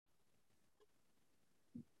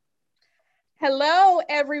Hello,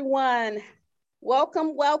 everyone.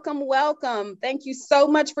 Welcome, welcome, welcome. Thank you so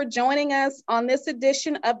much for joining us on this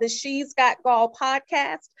edition of the She's Got Gall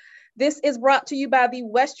podcast. This is brought to you by the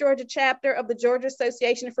West Georgia chapter of the Georgia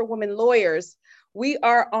Association for Women Lawyers. We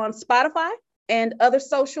are on Spotify and other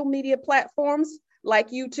social media platforms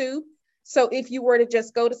like YouTube. So if you were to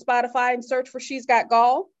just go to Spotify and search for She's Got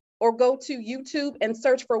Gall, or go to YouTube and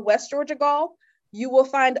search for West Georgia Gall, you will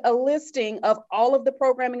find a listing of all of the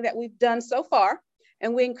programming that we've done so far,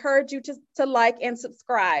 and we encourage you to like and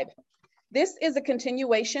subscribe. This is a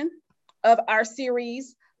continuation of our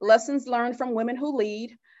series, Lessons Learned from Women Who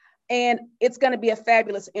Lead, and it's going to be a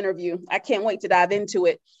fabulous interview. I can't wait to dive into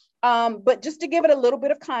it. But just to give it a little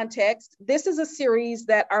bit of context, this is a series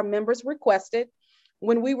that our members requested.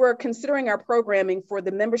 When we were considering our programming for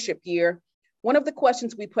the membership year, one of the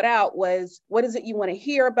questions we put out was, what is it you want to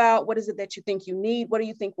hear about? What is it that you think you need? What do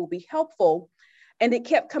you think will be helpful? And it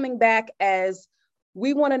kept coming back as,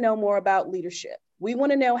 we want to know more about leadership. We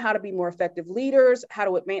want to know how to be more effective leaders, how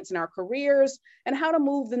to advance in our careers, and how to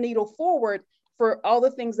move the needle forward for all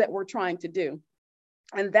the things that we're trying to do.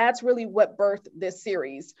 And that's really what birthed this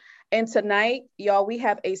series. And tonight, y'all, we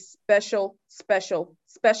have a special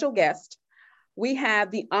guest. We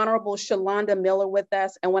have the Honorable Shalonda Miller with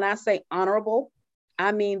us. And when I say honorable,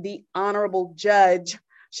 I mean the Honorable Judge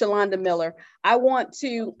Shalonda Miller. I want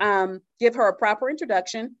to give her a proper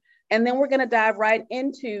introduction, and then we're going to dive right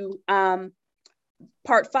into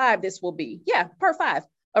part 5. This will be, part 5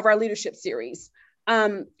 of our leadership series.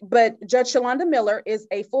 But Judge Shalonda Miller is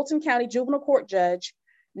a Fulton County Juvenile Court judge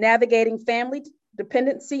navigating family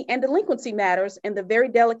dependency and delinquency matters in the very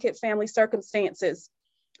delicate family circumstances.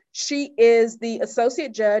 She is the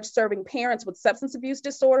associate judge serving parents with substance abuse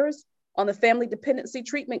disorders on the Family Dependency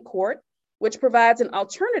Treatment Court, which provides an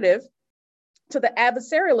alternative to the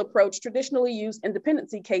adversarial approach traditionally used in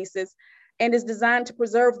dependency cases and is designed to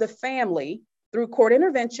preserve the family through court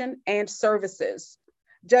intervention and services.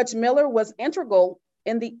 Judge Miller was integral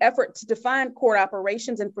in the effort to define court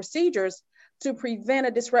operations and procedures to prevent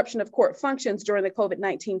a disruption of court functions during the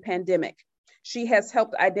COVID-19 pandemic. She has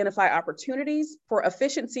helped identify opportunities for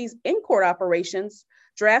efficiencies in court operations,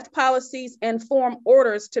 draft policies, and form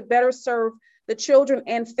orders to better serve the children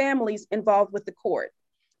and families involved with the court.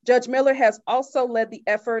 Judge Miller has also led the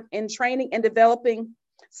effort in training and developing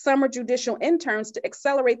summer judicial interns to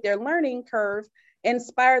accelerate their learning curve and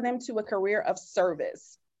inspire them to a career of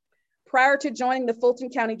service. Prior to joining the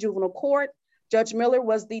Fulton County Juvenile Court, Judge Miller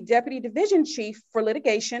was the Deputy Division Chief for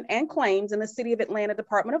Litigation and Claims in the City of Atlanta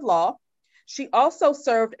Department of Law. She also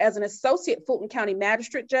served as an associate Fulton County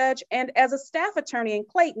magistrate judge and as a staff attorney in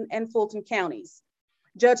Clayton and Fulton counties.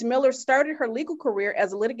 Judge Miller started her legal career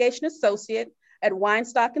as a litigation associate at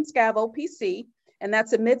Weinstock and Scavo PC, and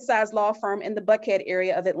that's a mid-sized law firm in the Buckhead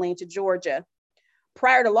area of Atlanta, Georgia.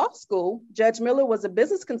 Prior to law school, Judge Miller was a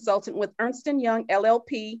business consultant with Ernst & Young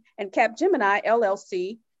LLP and Capgemini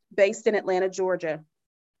LLC, based in Atlanta, Georgia.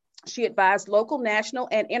 She advised local, national,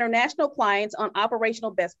 and international clients on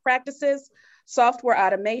operational best practices, software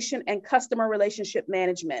automation, and customer relationship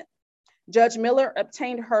management. Judge Miller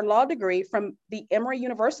obtained her law degree from the Emory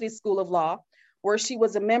University School of Law, where she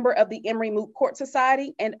was a member of the Emory Moot Court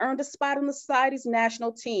Society and earned a spot on the Society's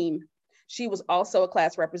national team. She was also a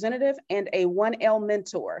class representative and a 1L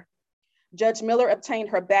mentor. Judge Miller obtained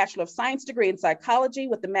her Bachelor of Science degree in psychology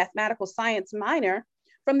with a mathematical science minor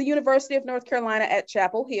from the University of North Carolina at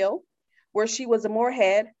Chapel Hill, where she was a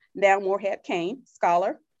Moorhead, now Moorhead Kane,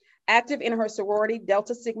 scholar, active in her sorority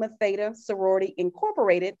Delta Sigma Theta Sorority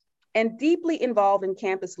Incorporated, and deeply involved in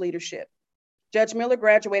campus leadership. Judge Miller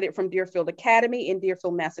graduated from Deerfield Academy in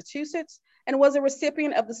Deerfield, Massachusetts, and was a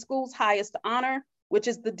recipient of the school's highest honor, which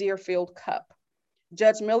is the Deerfield Cup.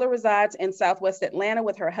 Judge Miller resides in Southwest Atlanta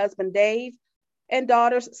with her husband, Dave, and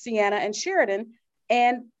daughters, Sienna and Sheridan,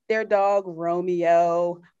 and their dog,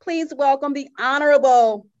 Romeo. Please welcome the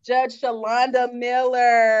Honorable Judge Shalonda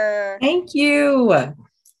Miller. Thank you.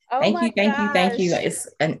 Thank you. It's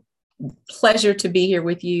a pleasure to be here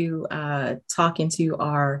with you, talking to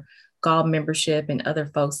our Gall membership and other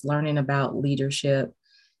folks learning about leadership,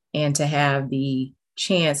 and to have the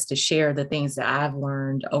chance to share the things that I've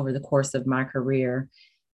learned over the course of my career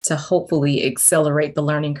to hopefully accelerate the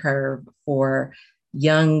learning curve for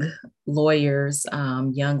young lawyers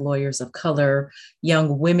of color,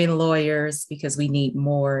 young women lawyers, because we need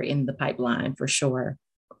more in the pipeline for sure.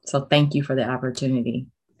 So thank you for the opportunity.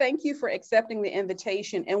 Thank you for accepting the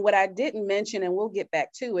invitation. And what I didn't mention, and we'll get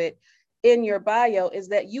back to it, in your bio is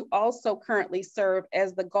that you also currently serve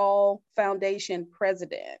as the Gall Foundation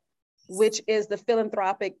president, which is the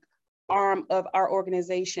philanthropic arm of our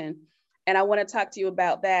organization. And I want to talk to you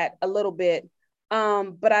about that a little bit.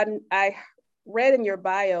 But I read in your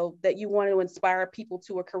bio that you want to inspire people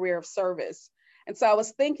to a career of service. And so I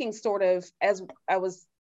was thinking, sort of, as I was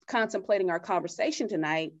contemplating our conversation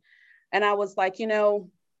tonight, and I was like,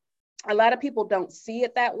 a lot of people don't see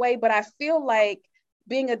it that way, but I feel like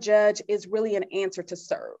being a judge is really an answer to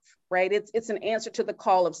serve, right? It's an answer to the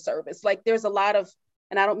call of service. Like there's a lot of,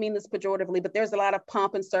 and I don't mean this pejoratively, but there's a lot of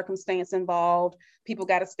pomp and circumstance involved. People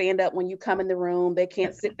got to stand up when you come in the room. They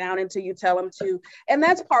can't sit down until you tell them to. And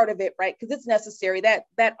that's part of it, right? Because it's necessary.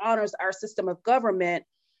 That honors our system of government.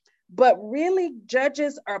 But really,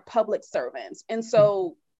 judges are public servants. And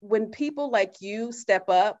so when people like you step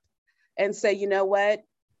up and say, you know what,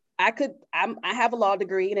 I have a law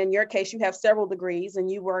degree, and in your case, you have several degrees,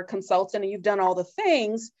 and you were a consultant, and you've done all the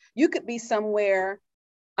things. You could be somewhere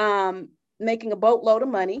making a boatload of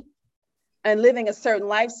money and living a certain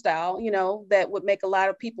lifestyle, that would make a lot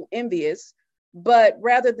of people envious. But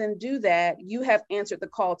rather than do that, you have answered the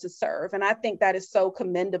call to serve, and I think that is so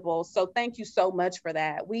commendable. So thank you so much for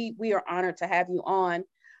that. We are honored to have you on.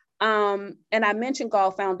 And I mentioned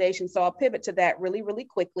Gall Foundation, so I'll pivot to that really, really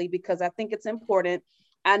quickly because I think it's important.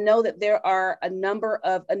 I know that there are a number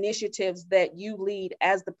of initiatives that you lead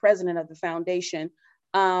as the president of the foundation.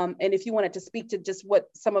 And if you wanted to speak to just what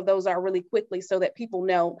some of those are really quickly so that people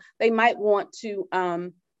know, they might want to,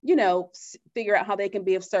 figure out how they can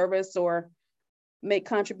be of service or make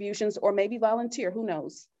contributions or maybe volunteer, who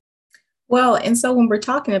knows? Well, and so when we're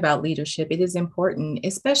talking about leadership, it is important,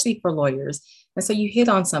 especially for lawyers. And so you hit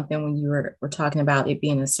on something when you were talking about it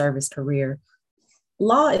being a service career.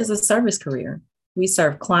 Law is a service career. We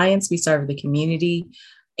serve clients, we serve the community.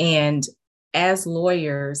 And as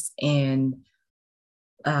lawyers and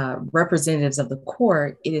representatives of the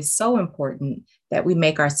court, it is so important that we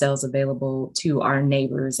make ourselves available to our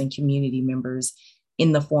neighbors and community members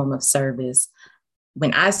in the form of service.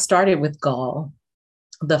 When I started with Gall,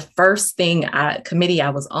 the first committee I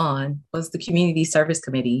was on was the Community Service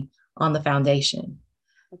Committee on the foundation.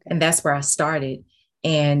 Okay. And that's where I started.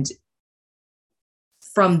 And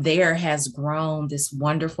from there has grown this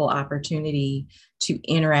wonderful opportunity to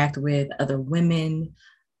interact with other women,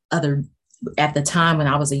 at the time when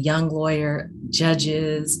I was a young lawyer,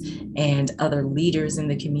 judges, and other leaders in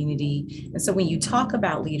the community. And so when you talk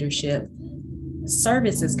about leadership,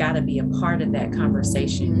 service has got to be a part of that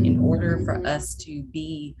conversation. In order for us to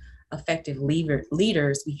be effective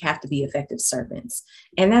leaders, we have to be effective servants.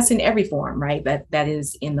 And that's in every form, right? That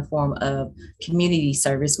is in the form of community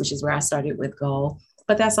service, which is where I started with Gall.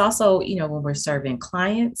 But that's also, when we're serving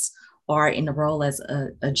clients or in the role as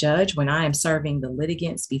a judge, when I am serving the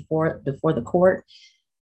litigants before the court,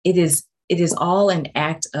 it is all an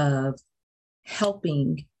act of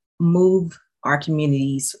helping move our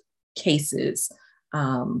community's cases,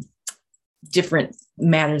 different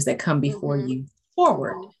matters that come before you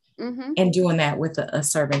forward, and doing that with a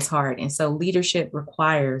servant's heart. And so leadership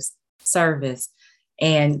requires service,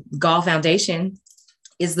 and Gall Foundation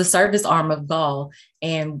is the service arm of Gall.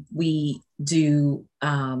 And we do,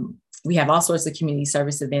 we have all sorts of community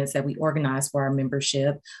service events that we organize for our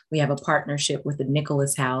membership. We have a partnership with the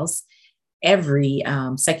Nicholas House. Every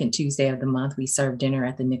second Tuesday of the month, we serve dinner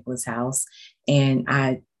at the Nicholas House. And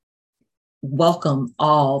I welcome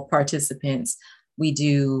all participants. We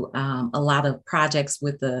do a lot of projects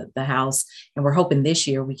with the house, and we're hoping this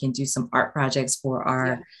year we can do some art projects for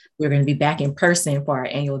we're going to be back in person for our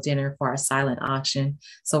annual dinner for our silent auction.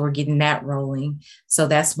 So we're getting that rolling. So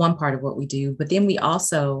that's one part of what we do. But then we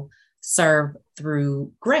also serve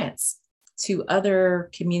through grants to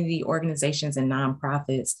other community organizations and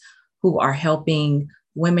nonprofits who are helping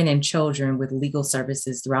women and children with legal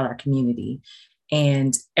services throughout our community.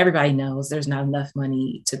 And everybody knows there's not enough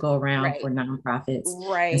money to go around for nonprofits.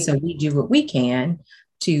 Right. And so we do what we can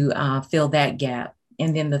to fill that gap.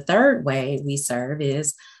 And then the third way we serve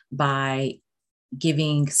is by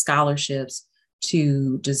giving scholarships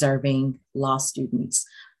to deserving law students.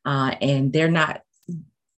 And they're not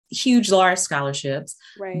huge, large scholarships,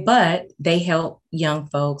 but they help young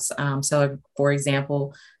folks. So for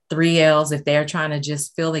example, 3Ls, if they're trying to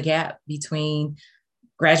just fill the gap between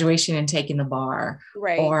graduation and taking the bar,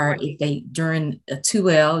 or if they during a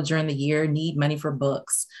 2L during the year need money for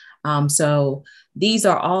books. So these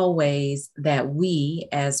are all ways that we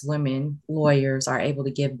as women lawyers are able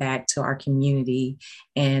to give back to our community,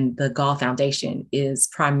 and the Gall Foundation is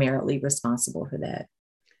primarily responsible for that.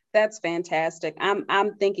 That's fantastic.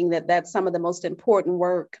 I'm thinking that that's some of the most important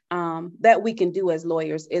work that we can do as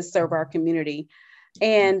lawyers is serve our community.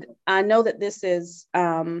 And I know that this is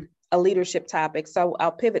a leadership topic, so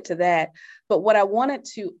I'll pivot to that. But what I wanted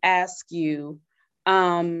to ask you,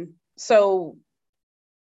 So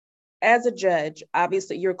as a judge,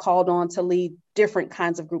 obviously you're called on to lead different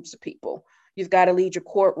kinds of groups of people. You've got to lead your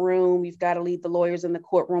courtroom. You've got to lead the lawyers in the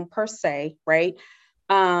courtroom per se, right?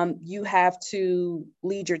 You have to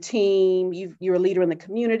lead your team. You're a leader in the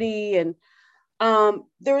community. And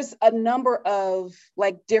there's a number of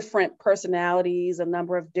like different personalities, a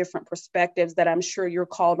number of different perspectives that I'm sure you're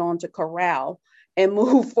called on to corral and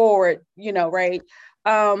move forward, right?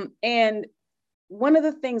 And one of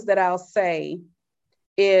the things that I'll say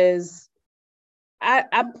is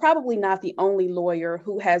I'm probably not the only lawyer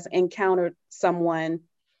who has encountered someone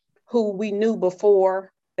who we knew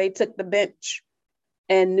before they took the bench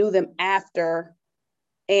and knew them after,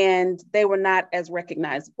 and they were not as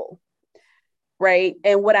recognizable, right?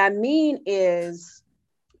 And what I mean is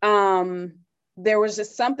there was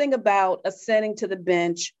just something about ascending to the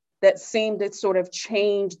bench that seemed to sort of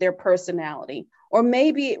change their personality, or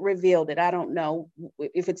maybe it revealed it. I don't know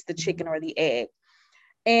if it's the chicken or the egg.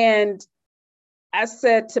 And I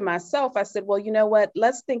said to myself, I said, well, you know what?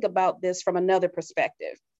 Let's think about this from another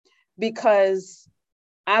perspective, because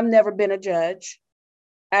I've never been a judge.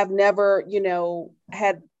 I've never,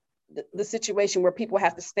 had the situation where people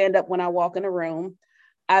have to stand up when I walk in a room.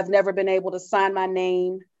 I've never been able to sign my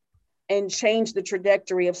name and change the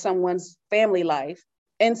trajectory of someone's family life.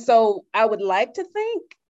 And so I would like to think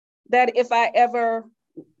that if I ever,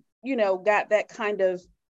 got that kind of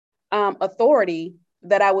authority,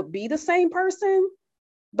 that I would be the same person,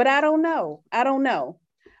 but I don't know.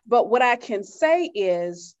 But what I can say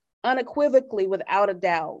is unequivocally, without a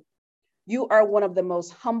doubt, you are one of the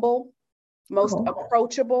most humble, most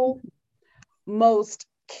approachable, most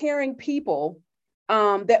caring people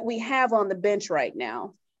that we have on the bench right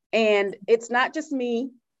now. And it's not just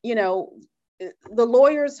me, the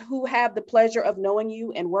lawyers who have the pleasure of knowing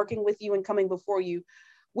you and working with you and coming before you,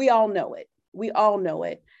 we all know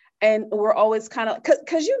it. And we're always kind of,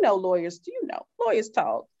 because lawyers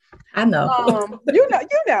talk. I know.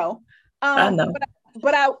 I know.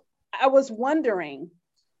 But I was wondering,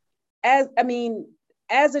 as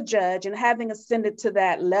a judge and having ascended to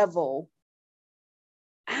that level,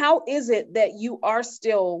 how is it that you are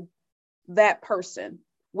still that person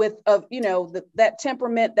with that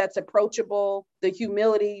temperament that's approachable, the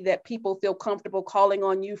humility that people feel comfortable calling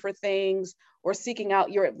on you for things or seeking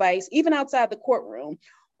out your advice, even outside the courtroom,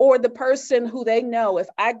 or the person who they know, if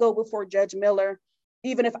I go before Judge Miller,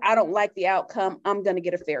 even if I don't like the outcome, I'm going to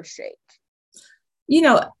get a fair shake?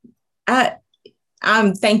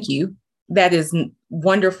 Thank you. That is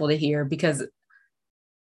wonderful to hear, because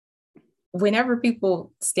whenever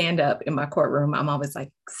people stand up in my courtroom, I'm always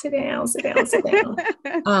like, sit down.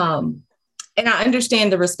 And I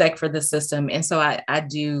understand the respect for the system. And so I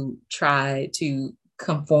do try to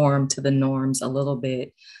conform to the norms a little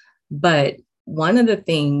bit. But one of the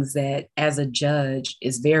things that as a judge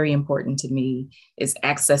is very important to me is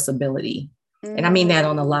accessibility. Mm-hmm. And I mean that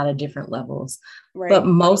on a lot of different levels, right, but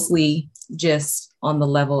mostly just on the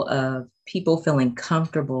level of people feeling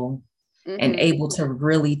comfortable, mm-hmm, and able to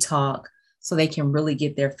really talk so they can really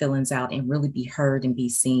get their feelings out and really be heard and be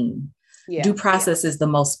seen. Yeah. Due process is the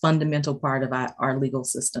most fundamental part of our legal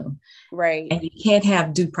system. Right. And you can't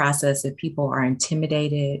have due process if people are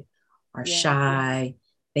intimidated or shy.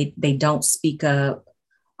 They don't speak up.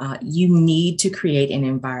 You need to create an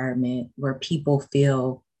environment where people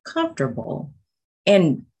feel comfortable.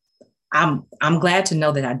 And I'm glad to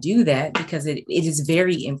know that I do that, because it is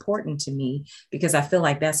very important to me, because I feel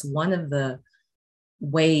like that's one of the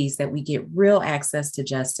ways that we get real access to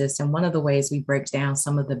justice, and one of the ways we break down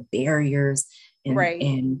some of the barriers and, right,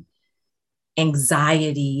 and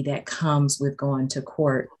anxiety that comes with going to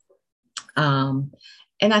court. And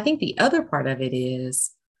I think the other part of it is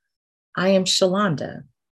I am Shalonda.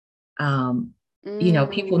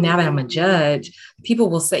 People, now that I'm a judge, people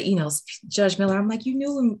will say, Judge Miller, I'm like, you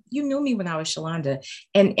knew me when I was Shalonda.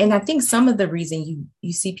 And I think some of the reason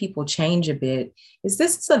you see people change a bit is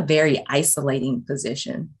this is a very isolating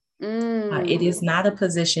position. It is not a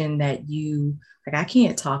position that I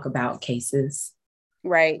can't talk about cases.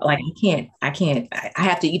 Right. Like I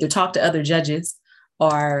have to either talk to other judges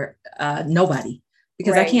or nobody,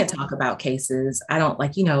 because right, I can't talk about cases. I don't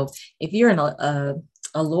if you're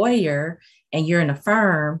a lawyer and you're in a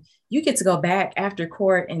firm, you get to go back after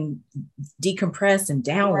court and decompress and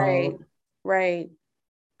download. Right.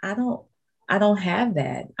 I don't have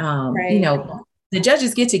that. Right. The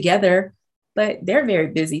judges get together, but they're very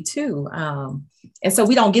busy too. And so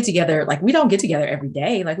we don't get together every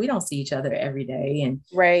day. Like we don't see each other every day, and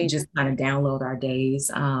right, just kind of download our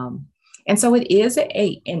days. And so it is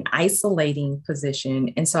an isolating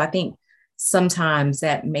position. And so I think sometimes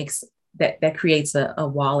that makes that creates a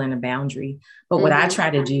wall and a boundary. But what I Mm-hmm. try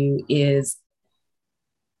to do is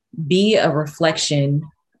be a reflection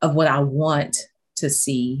of what I want to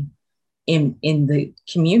see in the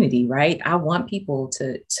community, right? I want people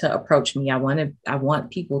to approach me. I want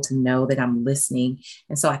people to know that I'm listening.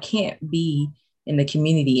 And so I can't be in the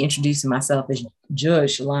community introducing myself as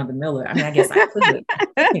Judge Shalonda Miller. I mean, I guess I could.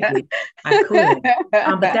 Technically, I could.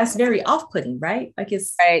 But that's very off-putting, right? Like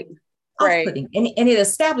it's Right. off-putting. And it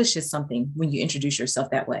establishes something when you introduce yourself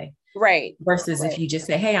that way. Right. Versus Right. if you just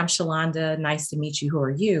say, hey, I'm Shalonda, nice to meet you. Who are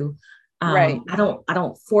you? Right. I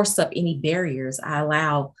don't force up any barriers. I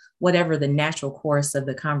allow whatever the natural course of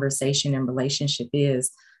the conversation and relationship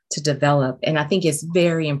is to develop. And I think it's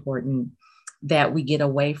very important that we get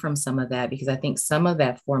away from some of that, because I think some of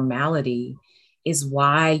that formality is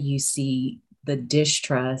why you see the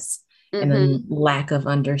distrust and the lack of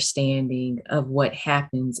understanding of what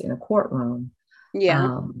happens in a courtroom.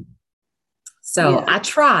 Yeah. So Yeah. I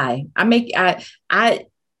try. I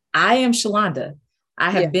am Shalonda.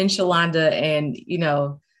 I have been Shalonda, and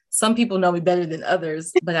some people know me better than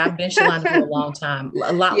others, but I've been Shalonda for a long time,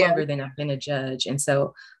 a lot longer than I've been a judge. And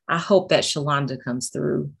so I hope that Shalonda comes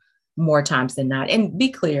through more times than not. And be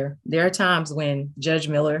clear, there are times when Judge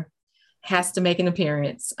Miller has to make an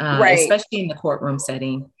appearance, especially in the courtroom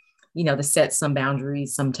setting, to set some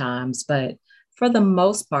boundaries sometimes. But for the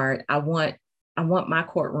most part, I want my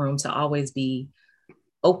courtroom to always be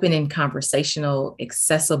open and conversational,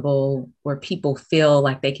 accessible, where people feel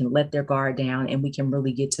like they can let their guard down and we can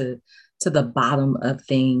really get to the bottom of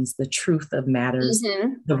things, the truth of matters,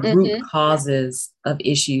 the root causes of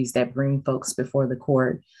issues that bring folks before the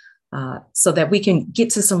court, so that we can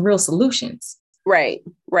get to some real solutions. Right,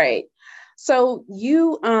 right. So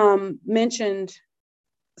you mentioned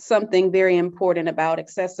something very important about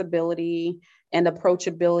accessibility and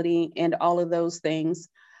approachability and all of those things.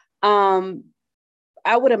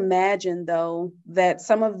 I would imagine, though, that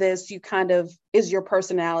some of this you kind of is your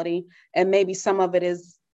personality, and maybe some of it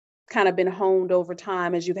is kind of been honed over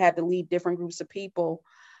time as you've had to lead different groups of people.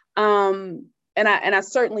 And I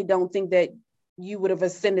certainly don't think that you would have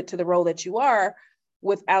ascended to the role that you are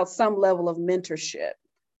without some level of mentorship.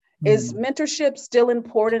 Is mentorship still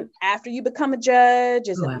important after you become a judge?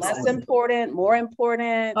 Is it less important, more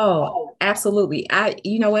important? Oh, absolutely.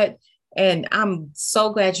 You know what? And I'm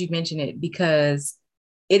so glad you mentioned it, because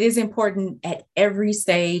it is important at every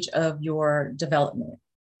stage of your development.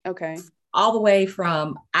 Okay. All the way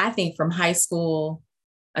from, I think, from high school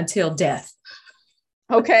until death.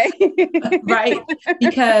 Okay. Right?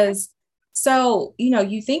 Because so,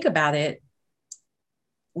 you think about it,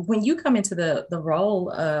 when you come into the role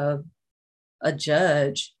of a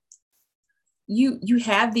judge, you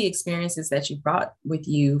have the experiences that you brought with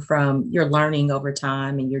you from your learning over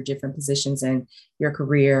time and your different positions in your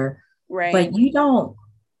career. Right. But you don't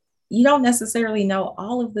necessarily know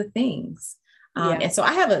all of the things. And so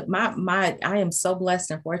I have I am so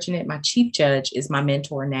blessed and fortunate. My chief judge is my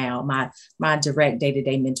mentor now, my direct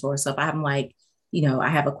day-to-day mentor. So if I'm like, I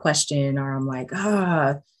have a question, or I'm like,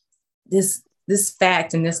 this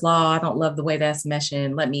fact and this law, I don't love the way that's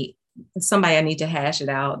meshing. Somebody I need to hash it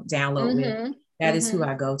out, download with. That is who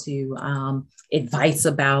I go to. Advice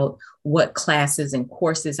about what classes and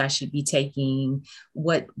courses I should be taking,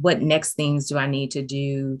 what next things do I need to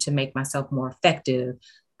do to make myself more effective.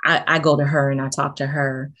 I go to her and I talk to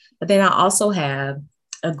her. But then I also have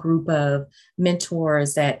a group of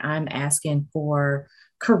mentors that I'm asking for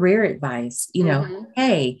career advice.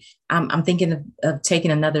 Hey, I'm thinking of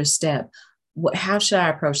taking another step. How should I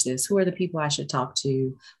approach this? Who are the people I should talk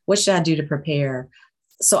to? What should I do to prepare?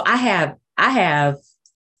 So I have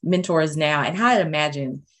mentors now, and I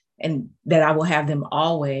imagine and that I will have them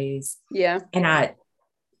always. Yeah. And I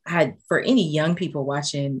for any young people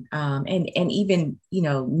watching, and even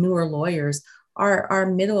newer lawyers, are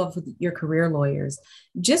middle of your career lawyers,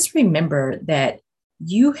 just remember that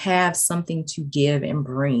you have something to give and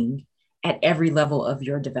bring at every level of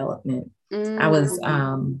your development. I was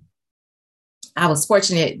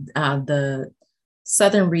fortunate. The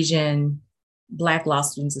Southern Region Black Law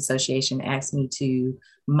Students Association asked me to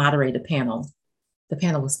moderate a panel. The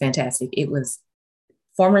panel was fantastic. It was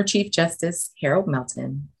former Chief Justice Harold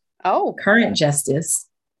Melton, current Justice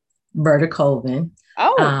Berta Colvin,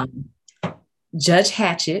 Judge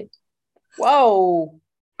Hatchett. Whoa.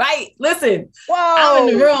 Right. Listen, whoa. I'm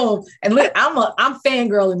in the room and I'm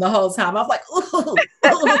fangirling the whole time. I'm like, ooh.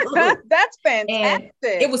 That's fantastic.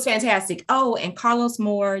 And it was fantastic. Oh, and Carlos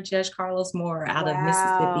Moore, Judge Carlos Moore out of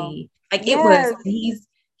Mississippi. Like it was,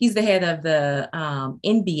 he's the head of the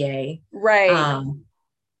NBA. Right.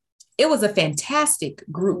 it was a fantastic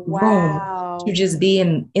group room Wow. to just be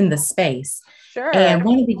in the space. Sure. And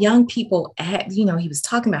one of the young people he was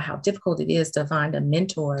talking about how difficult it is to find a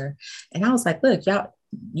mentor. And I was like, look, y'all,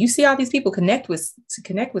 you see all these people connect with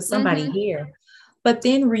somebody here. But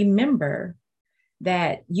then remember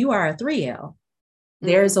that you are a 3L.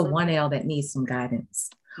 There's a 1L that needs some guidance.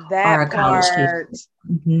 That college kid.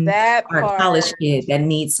 That or a college kid that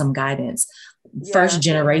needs some guidance. First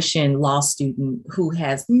generation law student who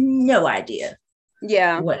has no idea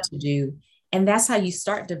what to do. And that's how you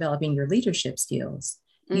start developing your leadership skills.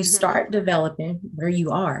 You start developing where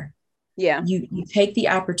you are. Yeah. You take the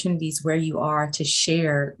opportunities where you are to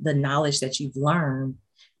share the knowledge that you've learned.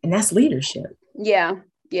 And that's leadership. Yeah.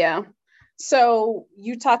 Yeah. So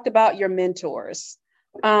you talked about your mentors.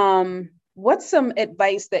 What's some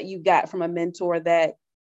advice that you got from a mentor that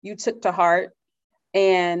you took to heart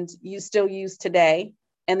and you still use today?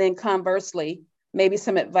 And then conversely, maybe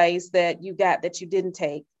some advice that you got that you didn't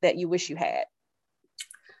take that you wish you had.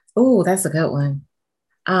 Oh, that's a good one.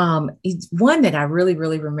 It's one that I really,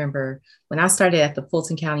 really remember when I started at the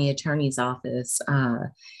Fulton County Attorney's Office. I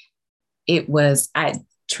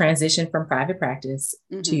transitioned from private practice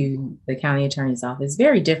to the county attorney's office.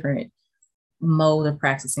 Very different mode of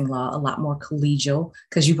practicing law, a lot more collegial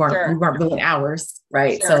because we weren't doing hours,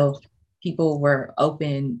 right? Sure. So people were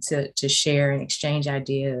open to share and exchange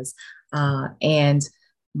ideas. And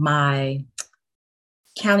my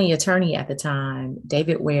county attorney at the time,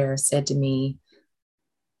 David Ware, said to me,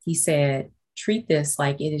 he said, treat this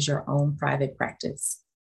like it is your own private practice.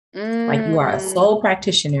 Like you are a sole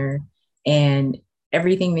practitioner and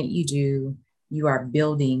everything that you do, you are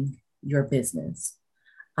building your business.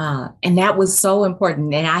 And that was so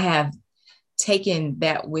important. And I have taken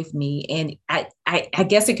that with me. And I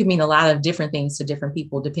guess it could mean a lot of different things to different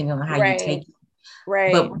people, depending on how you take it.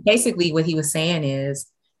 Right. But basically what he was saying is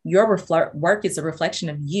your work is a reflection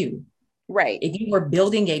of you. Right. If you were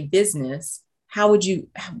building a business, what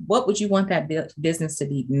would you want that business to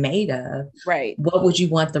be made of? Right. What would you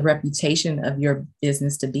want the reputation of your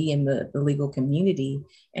business to be in the legal community?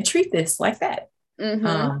 And treat this like that.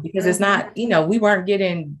 Because it's not, we weren't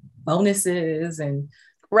getting bonuses and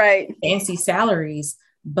fancy salaries,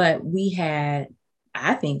 but we had,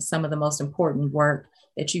 I think, some of the most important work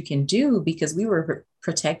that you can do because we were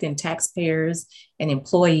protecting taxpayers and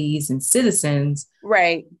employees and citizens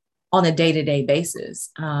on a day-to-day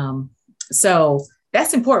basis. So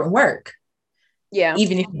that's important work. Yeah.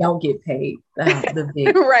 Even if you don't get paid the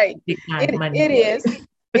big, big time money.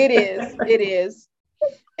 It is.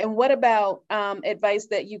 And what about advice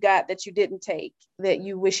that you got that you didn't take that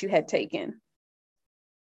you wish you had taken?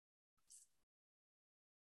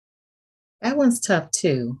 That one's tough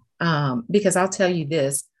too. Because I'll tell you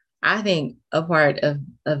this, I think a part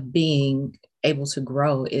of being able to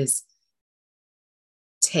grow is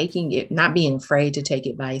taking it, not being afraid to take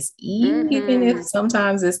advice, even if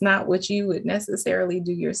sometimes it's not what you would necessarily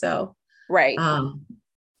do yourself. Right.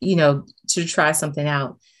 To try something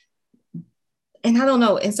out. And I don't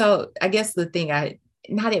know. And so I guess the thing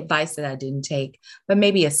not advice that I didn't take, but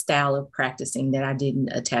maybe a style of practicing that I didn't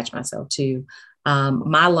attach myself to.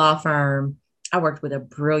 My law firm, I worked with a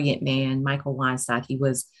brilliant man, Michael Weinstock. He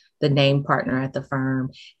was the name partner at the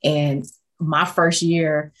firm. And my first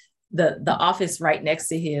year, the office right next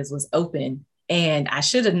to his was open. And I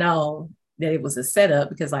should have known that it was a setup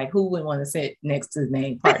because who wouldn't want to sit next to the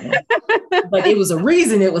name partner? But it was a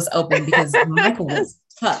reason it was open because Michael was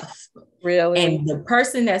tough. Really? And the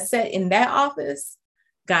person that sat in that office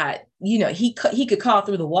got, he could call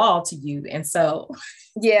through the wall to you. And so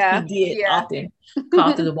he did often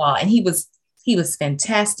call through the wall. And he was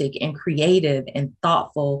fantastic and creative and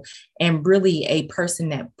thoughtful and really a person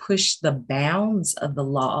that pushed the bounds of the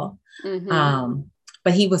law.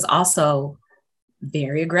 But he was also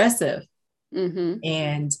very aggressive.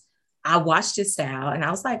 And I watched his style and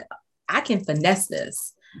I was like, I can finesse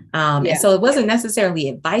this. And so it wasn't necessarily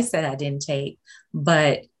advice that I didn't take,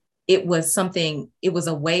 but it was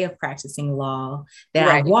a way of practicing law that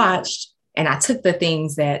I watched, and I took the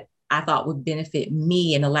things that I thought would benefit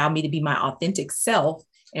me and allow me to be my authentic self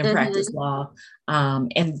and practice law,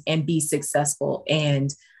 and be successful. And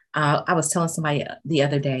I was telling somebody the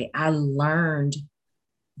other day, I learned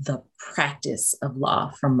the practice of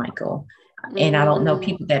law from Michael. And I don't know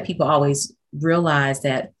people always realize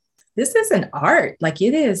that this is an art.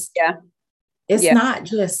 It is. Yeah. It's not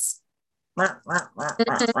just, I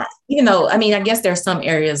guess there's some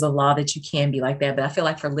areas of law that you can be like that, but I feel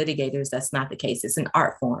like for litigators, that's not the case. It's an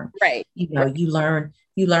art form. Right. You learn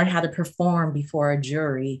how to perform before a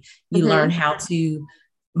jury. You learn how to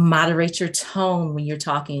moderate your tone when you're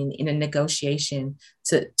talking in a negotiation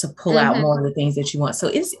to pull out Mm-hmm. more of the things that you want. So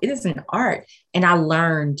it is an art. And I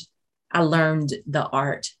learned the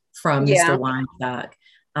art from Yeah. Mr. Weinstock,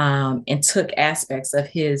 and took aspects of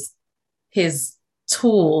his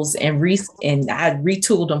tools and I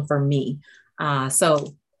retooled them for me.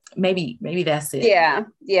 So maybe that's it. Yeah.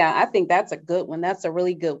 Yeah. I think that's a good one. That's a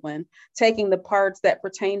really good one. Taking the parts that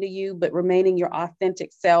pertain to you, but remaining your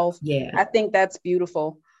authentic self. Yeah. I think that's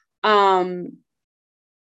beautiful. Um,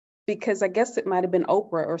 because I guess it might have been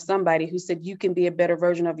Oprah or somebody who said you can be a better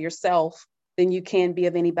version of yourself than you can be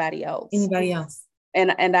of anybody else. Anybody else?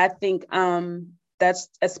 And I think that's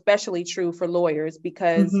especially true for lawyers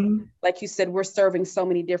because, Mm-hmm. like you said, we're serving so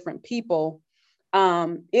many different people.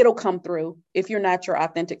 It'll come through if you're not your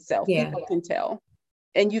authentic self. Yeah. People can tell,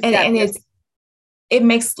 and you've got And this. it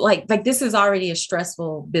makes like this is already a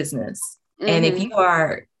stressful business. And if Mm-hmm. you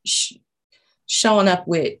are showing up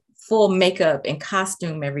with full makeup and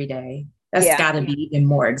costume every day, that's Yeah. got to be even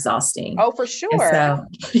more exhausting. Oh, for And sure.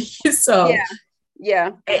 so, so,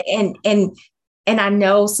 Yeah. Yeah. and I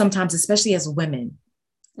know sometimes, especially as women,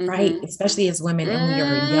 right? Mm-hmm. Especially as women, and when you're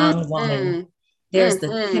a young woman, Mm-hmm. there's the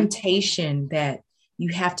Mm-hmm. temptation that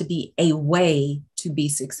you have to be a way to be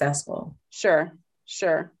successful. Sure.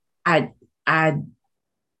 Sure. I, I,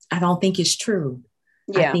 I don't think it's true.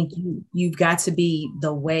 I Yeah. think you've got to be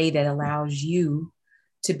the way that allows you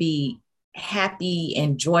to be happy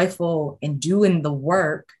and joyful and doing the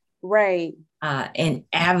work, Right. and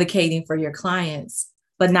advocating for your clients,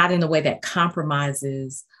 but not in a way that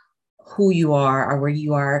compromises who you are or where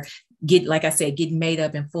you are. Like I said, getting made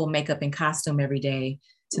up in full makeup and costume every day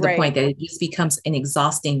to the Right. point that it just becomes an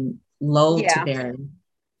exhausting load to Yeah. bear.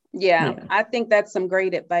 Yeah. Yeah. I think that's some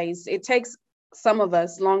great advice. It takes some of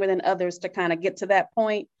us longer than others to kind of get to that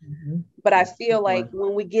point. Mm-hmm. But I feel like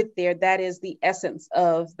when we get there, that is the essence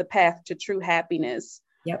of the path to true happiness.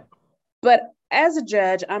 Yep. But as a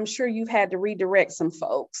judge, I'm sure you've had to redirect some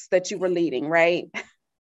folks that you were leading, right?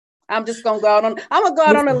 I'm gonna go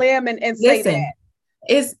out on a limb and say Listen,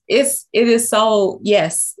 it is so,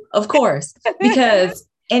 yes, of course, that. because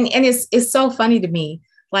and it's so funny to me,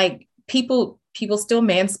 like people still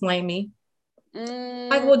mansplain me, like,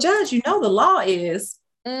 Mm, well, judge, you know the law is.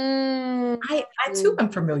 mm, I too am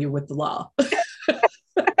familiar with the law.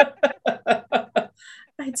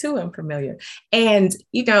 I too am familiar, and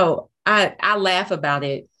I laugh about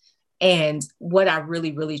it, and what I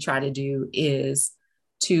really try to do is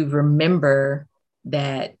to remember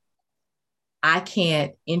that I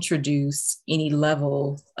can't introduce any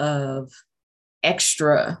level of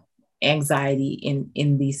extra anxiety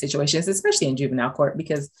in these situations, especially in juvenile court,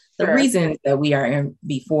 because the sure. reasons that we are in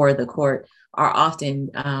before the court are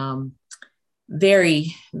often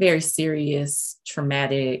very, very serious,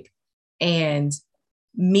 traumatic, and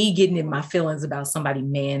me getting in my feelings about somebody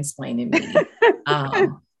mansplaining me.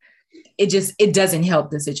 um, it doesn't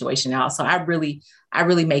help the situation out. So I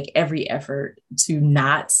really make every effort to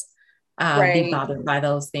not be Right. bothered by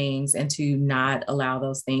those things and to not allow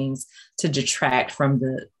those things to detract from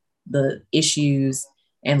the issues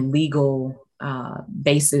and legal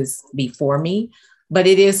basis before me. But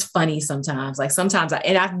it is funny sometimes. Like sometimes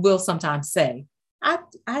I will sometimes say, I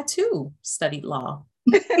too studied law.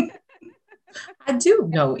 I do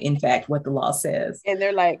know, in fact, what the law says. And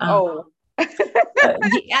they're like, Um, oh,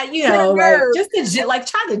 yeah, their like nerve. just like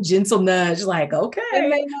try to gentle nudge, like, And okay.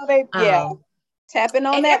 they know yeah, Um, tapping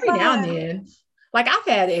on and that every now and line. then, like I've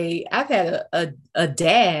had a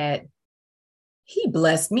dad, he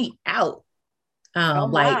blessed me out. Oh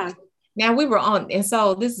Like my. now we were on, and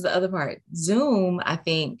so this is the other part. Zoom, I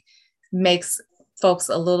think, makes folks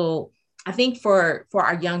a little, I think for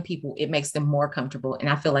our young people, it makes them more comfortable. And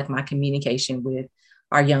I feel like my communication with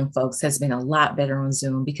our young folks has been a lot better on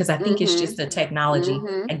Zoom, because I think it's Mm-hmm. just the technology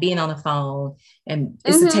Mm-hmm. and being on the phone, and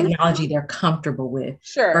it's the Mm-hmm. technology they're comfortable with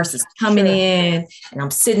Sure. versus coming Sure. in and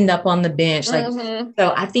I'm sitting up on the bench. Like, Mm-hmm.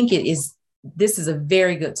 so I think this is a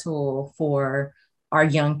very good tool for our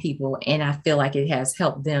young people. And I feel like it has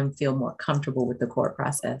helped them feel more comfortable with the court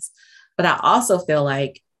process. But I also feel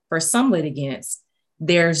like for some litigants,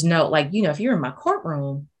 there's no, like, if you're in my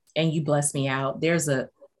courtroom and you bless me out, there's a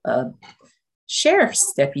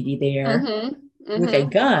sheriff's deputy there Mm-hmm. with a Mm-hmm.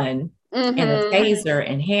 gun and a Mm-hmm. taser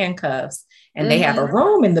and handcuffs, and they have a Mm-hmm.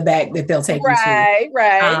 room in the back that they'll take you to. Right.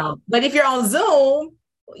 Right. But if you're on Zoom,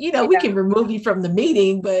 we Yeah. can remove you from the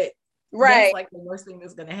meeting, but that's Right. like the worst thing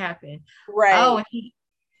that's going to happen. Oh, Right. and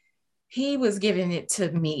he was giving it to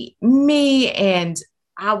me, and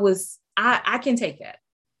I can take that.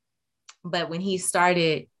 But when he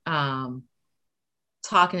started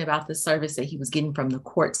talking about the service that he was getting from the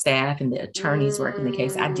court staff and the attorneys working the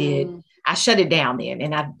case, I shut it down then.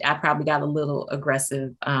 And I probably got a little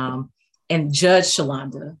aggressive. And Judge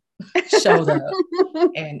Shalonda showed up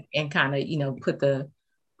and kind of, put the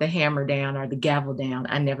hammer down or the gavel down.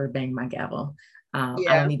 I never banged my gavel. I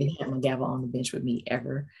don't even have my gavel on the bench with me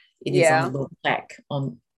ever. It is on a little plaque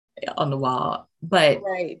on the wall. But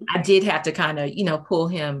I did have to kind of, pull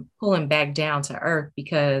him back down to earth,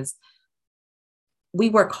 because we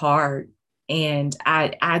work hard. And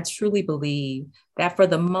I truly believe that for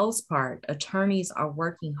the most part, attorneys are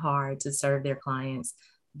working hard to serve their clients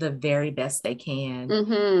the very best they can.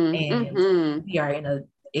 And we are in an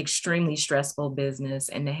extremely stressful business,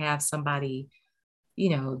 and to have somebody,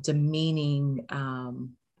 demeaning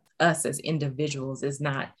us as individuals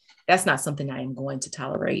that's not something I am going to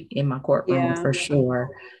tolerate in my courtroom for sure.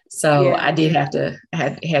 So I did had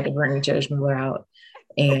to bring Judge Miller out,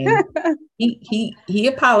 and he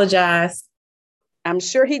apologized. I'm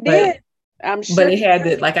sure he did. But it had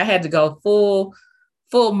to, I had to go full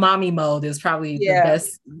mommy mode is probably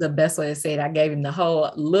the best way to say it. I gave him the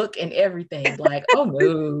whole look and everything, like, oh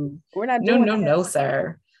no, we're not doing no,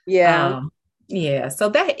 sir. So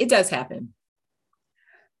that it does happen.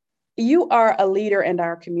 You are a leader in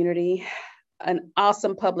our community, an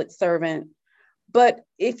awesome public servant. But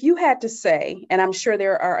if you had to say, and I'm sure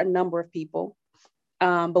there are a number of people,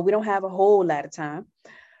 but we don't have a whole lot of time,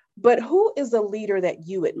 but who is a leader that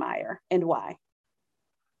you admire and why?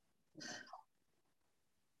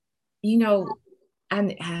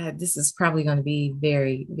 This is probably going to be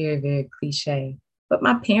very, very, very cliche, but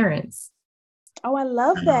my parents. Oh, I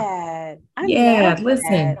love that.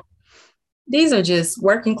 Listen, these are just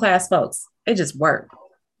working class folks. They just work.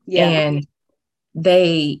 Yeah. And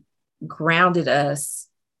they grounded us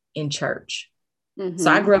in church.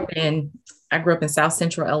 So I grew up in South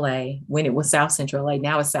Central LA when it was South Central LA.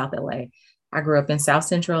 Now it's South LA. I grew up in South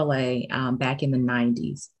Central LA back in the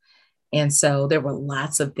 90s. And so there were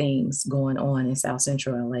lots of things going on in South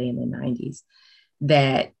Central LA in the 90s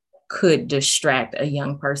that could distract a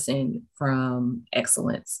young person from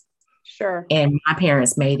excellence. Sure. And my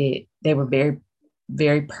parents they were very,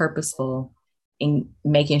 very purposeful in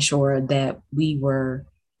making sure that we were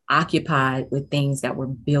occupied with things that were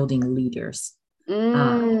building leaders.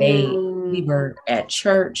 We were at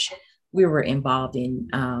church. We were involved in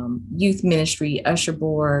youth ministry, usher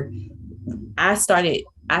board. I started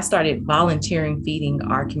volunteering, feeding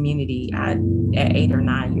our community at 8 or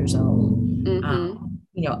 9 years old.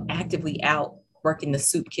 Actively out working the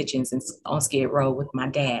soup kitchens on Skid Row with my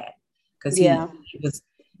dad, because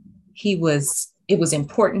it was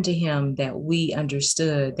important to him that we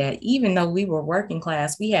understood that even though we were working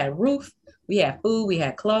class, we had roof, we had food, we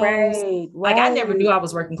had clothes. Right. Like I never knew I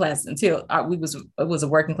was working class until it was a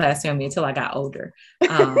working class family until I got older,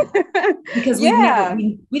 because we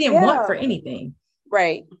didn't want for anything.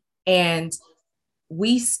 Right. And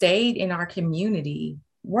we stayed in our community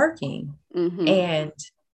working. And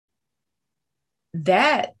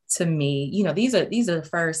that to me, these are the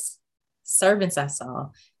first servants I saw.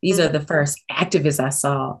 These are the first activists I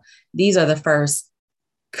saw. These are the first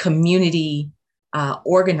community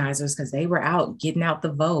organizers, because they were out getting out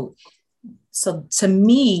the vote. So to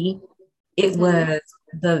me, it was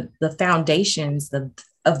the foundations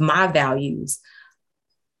of my values.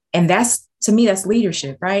 And to me, that's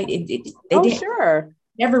leadership, right? They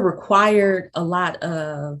never required a lot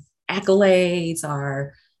of accolades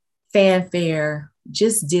or fanfare,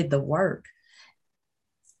 just did the work.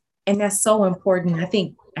 And that's so important. I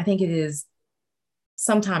think it is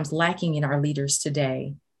sometimes lacking in our leaders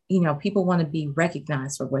today. People want to be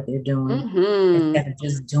recognized for what they're doing instead of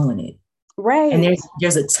just doing it. Right. And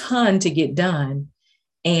there's a ton to get done.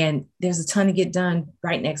 And there's a ton to get done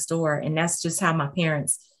right next door. And that's just how my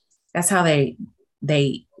parents, that's how they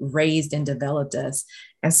raised and developed us.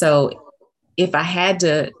 And so if I had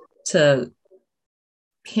to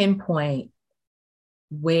pinpoint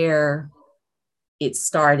where it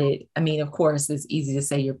started, I mean, of course, it's easy to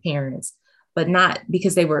say your parents, but not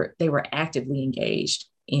because they were actively engaged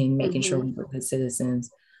in making sure we were good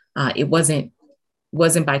citizens. It wasn't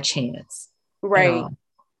by chance. Right.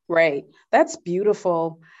 Right. That's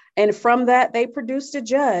beautiful. And from that, they produced a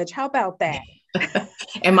judge. How about that?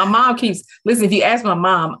 And my mom listen, if you ask my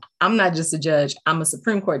mom, I'm not just a judge, I'm a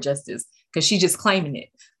Supreme Court justice, because she's just claiming it.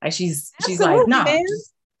 Like she's like, no,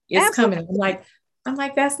 it's coming. I'm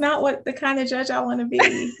like, that's not what the kind of judge I want to be.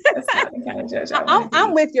 That's not the kind of judge I want to be.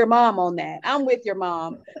 I'm with your mom on that. I'm with your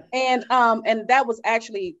mom. And that was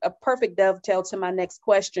actually a perfect dovetail to my next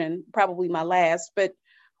question, probably my last. But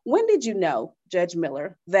when did you know Judge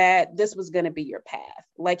Miller, that this was going to be your path?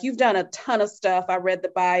 Like, you've done a ton of stuff. I read the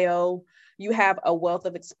bio. You have a wealth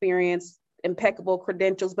of experience, impeccable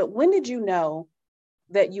credentials. But when did you know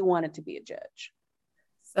that you wanted to be a judge?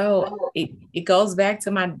 So it goes back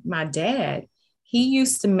to my dad. He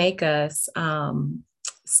used to make us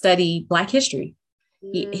study Black history.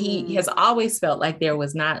 He has always felt like there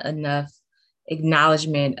was not enough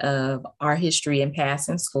acknowledgement of our history and past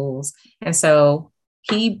in schools. And so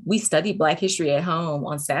we studied Black history at home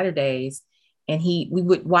on Saturdays, and we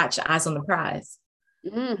would watch Eyes on the Prize.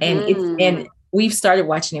 And we've started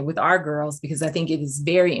watching it with our girls because I think it is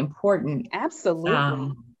very important.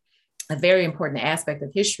 Absolutely. A very important aspect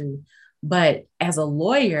of history. But as a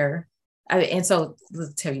lawyer, and so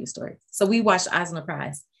let's tell you a story. So we watched Eyes on the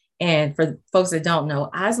Prize. And for folks that don't know,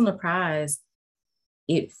 Eyes on the Prize,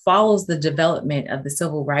 it follows the development of the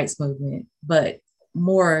civil rights movement. But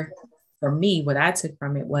more for me, what I took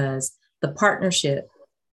from it was the partnership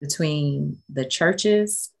between the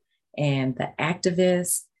churches and the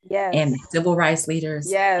activists and the civil rights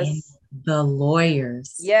leaders and the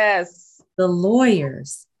lawyers. The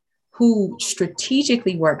lawyers who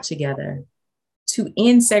strategically work together to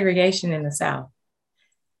end segregation in the South.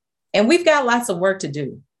 And we've got lots of work to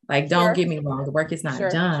do. Like, don't get me wrong, the work is not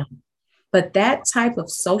done. But that type of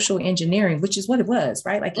social engineering, which is what it was,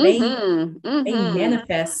 right? Like they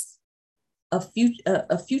manifest a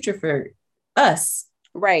future for us,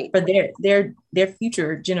 right? For their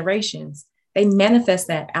future generations. They manifest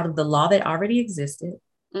that out of the law that already existed.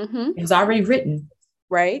 It was already written,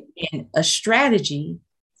 right? And a strategy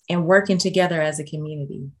and working together as a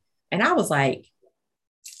community. And I was like,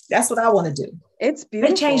 that's what I want to do. It's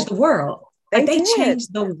beautiful. They changed the world. They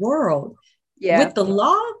changed the world with the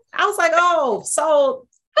law. I was like, oh, so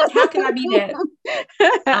how can I be that?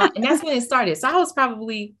 And that's when it started. So I was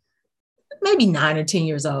probably maybe 9 or 10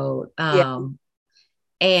 years old.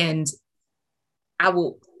 And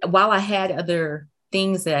while I had other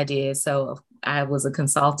things that I did, so I was a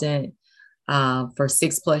consultant for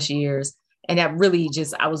 6+ years. And I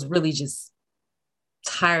was really just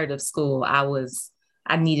tired of school.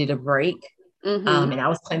 I needed a break. And I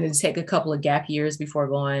was planning to take a couple of gap years before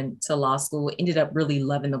going to law school. Ended up really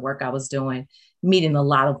loving the work I was doing, meeting a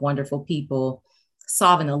lot of wonderful people,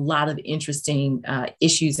 solving a lot of interesting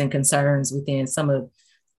issues and concerns within some of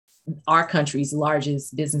our country's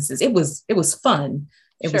largest businesses. It was fun.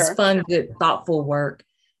 It was fun, good, thoughtful work.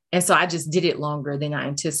 And so I just did it longer than I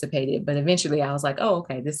anticipated. But eventually I was like, oh,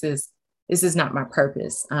 okay, this is not my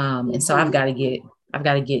purpose. And so I've got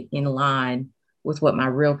to get in line with what my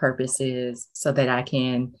real purpose is so that I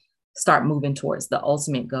can start moving towards the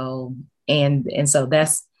ultimate goal. And so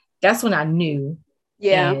that's when I knew.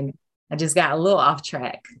 And I just got a little off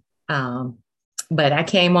track. But I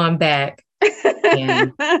came on back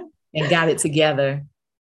and got it together.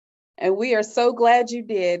 And we are so glad you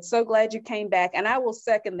did. So glad you came back. And I will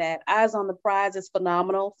second that. Eyes on the Prize is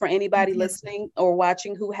phenomenal for anybody listening or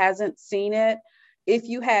watching who hasn't seen it. If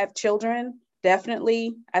you have children,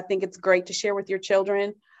 definitely, I think it's great to share with your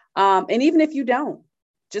children. And even if you don't,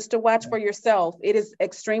 just to watch for yourself. It is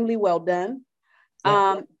extremely well done.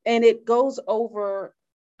 And it goes over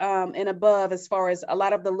and above as far as a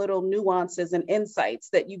lot of the little nuances and insights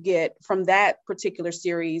that you get from that particular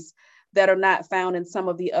series that are not found in some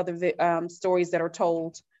of the other stories that are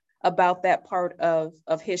told about that part of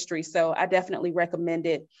history. So I definitely recommend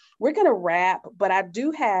it. We're going to wrap, but I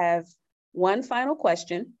do have one final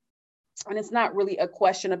question. And it's not really a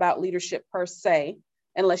question about leadership per se,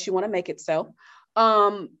 unless you want to make it so.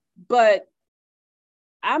 But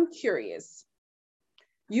I'm curious.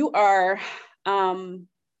 You are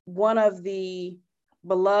one of the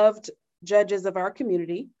beloved judges of our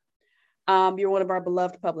community. You're one of our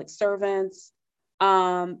beloved public servants.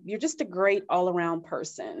 You're just a great all-around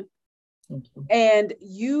person. Thank you. And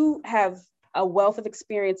you have a wealth of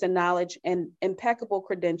experience and knowledge and impeccable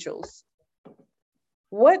credentials.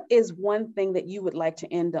 What is one thing that you would like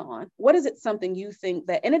to end on? What is it something you think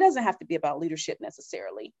that, and it doesn't have to be about leadership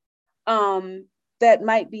necessarily, that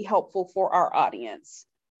might be helpful for our audience?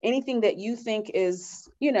 Anything that you think is,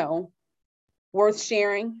 worth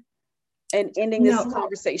sharing and ending this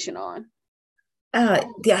conversation on?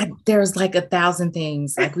 There's like 1,000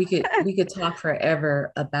 things. Like we could talk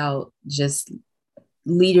forever about just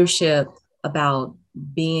leadership, about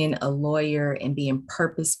being a lawyer and being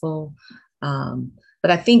purposeful. But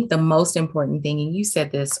I think the most important thing, and you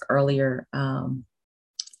said this earlier,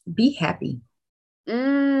 be happy.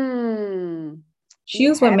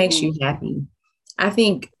 Choose what makes you happy. I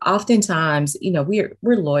think oftentimes, we're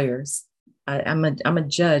lawyers, I'm a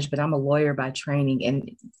judge, but I'm a lawyer by training,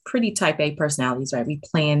 and pretty type A personalities, right? We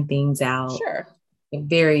plan things out, Sure.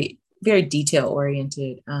 very, very detail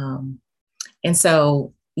oriented. And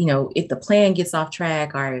so, if the plan gets off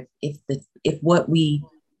track, or if what we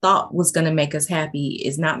thought was going to make us happy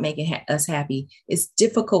is not making us happy, it's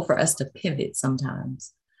difficult for us to pivot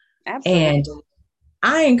sometimes. And Absolutely.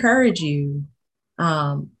 I encourage you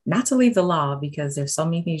not to leave the law, because there's so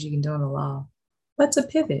many things you can do in the law, but to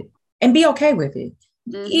pivot and be okay with it.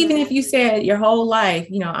 Even if you said your whole life,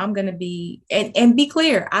 I'm going to be, and be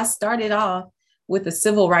clear, I started off with a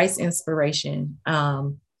civil rights inspiration,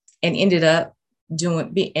 and ended up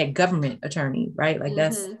being a government attorney, right? Like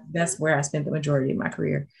that's where I spent the majority of my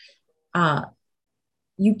career.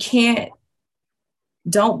 You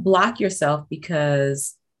don't block yourself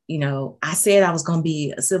because, I said I was going to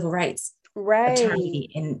be a civil rights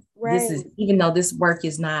attorney. And this is, even though this work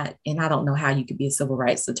is not, and I don't know how you could be a civil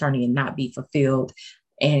rights attorney and not be fulfilled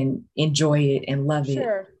and enjoy it and love it.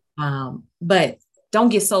 But don't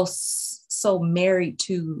get so married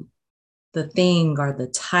to the thing or the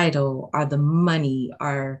title or the money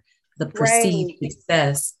or the perceived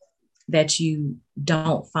success that you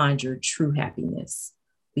don't find your true happiness.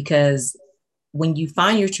 Because when you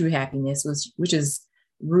find your true happiness, which is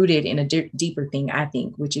rooted in a deeper thing, I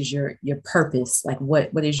think, which is your purpose. Like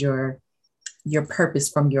what is your purpose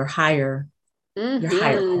from your higher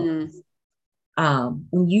purpose.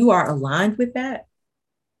 When you are aligned with that,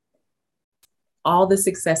 all the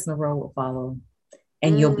success in the world will follow,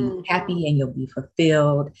 and you'll be happy and you'll be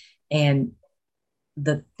fulfilled, and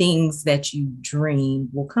the things that you dream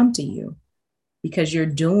will come to you because you're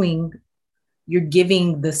giving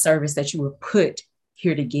the service that you were put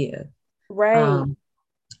here to give.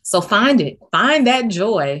 So find that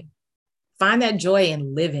joy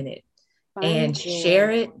and live in it, and share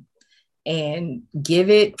it and give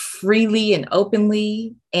it freely and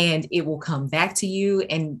openly, and it will come back to you.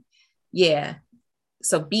 And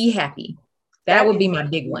so be happy. That would be my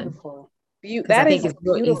big one. Because I think it's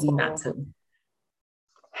real easy not to.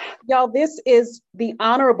 Y'all, this is the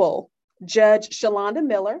Honorable Judge Shalonda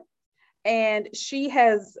Miller, and she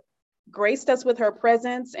has graced us with her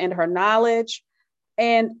presence and her knowledge.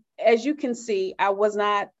 And as you can see, I was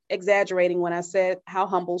not exaggerating when I said how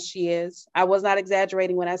humble she is. I was not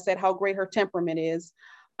exaggerating when I said how great her temperament is.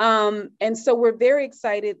 And so we're very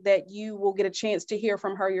excited that you will get a chance to hear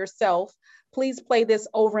from her yourself. Please play this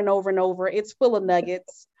over and over and over. It's full of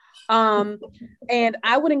nuggets. And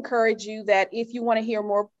I would encourage you that if you want to hear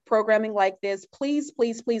more programming like this, please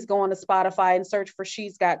go on to Spotify and search for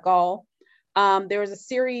She's Got Gall. There is a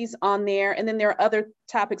series on there, and then there are other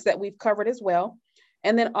topics that we've covered as well.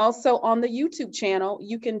 And then also on the YouTube channel,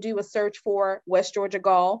 you can do a search for West Georgia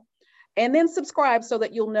Gall, and then subscribe so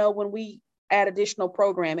that you'll know when we add additional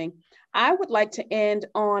programming. I would like to end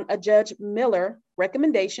on a Judge Miller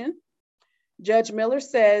recommendation. Judge Miller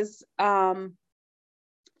says,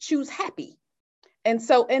 choose happy. And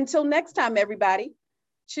so until next time, everybody,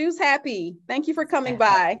 choose happy. Thank you for coming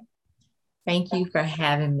by. Thank you for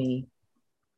having me.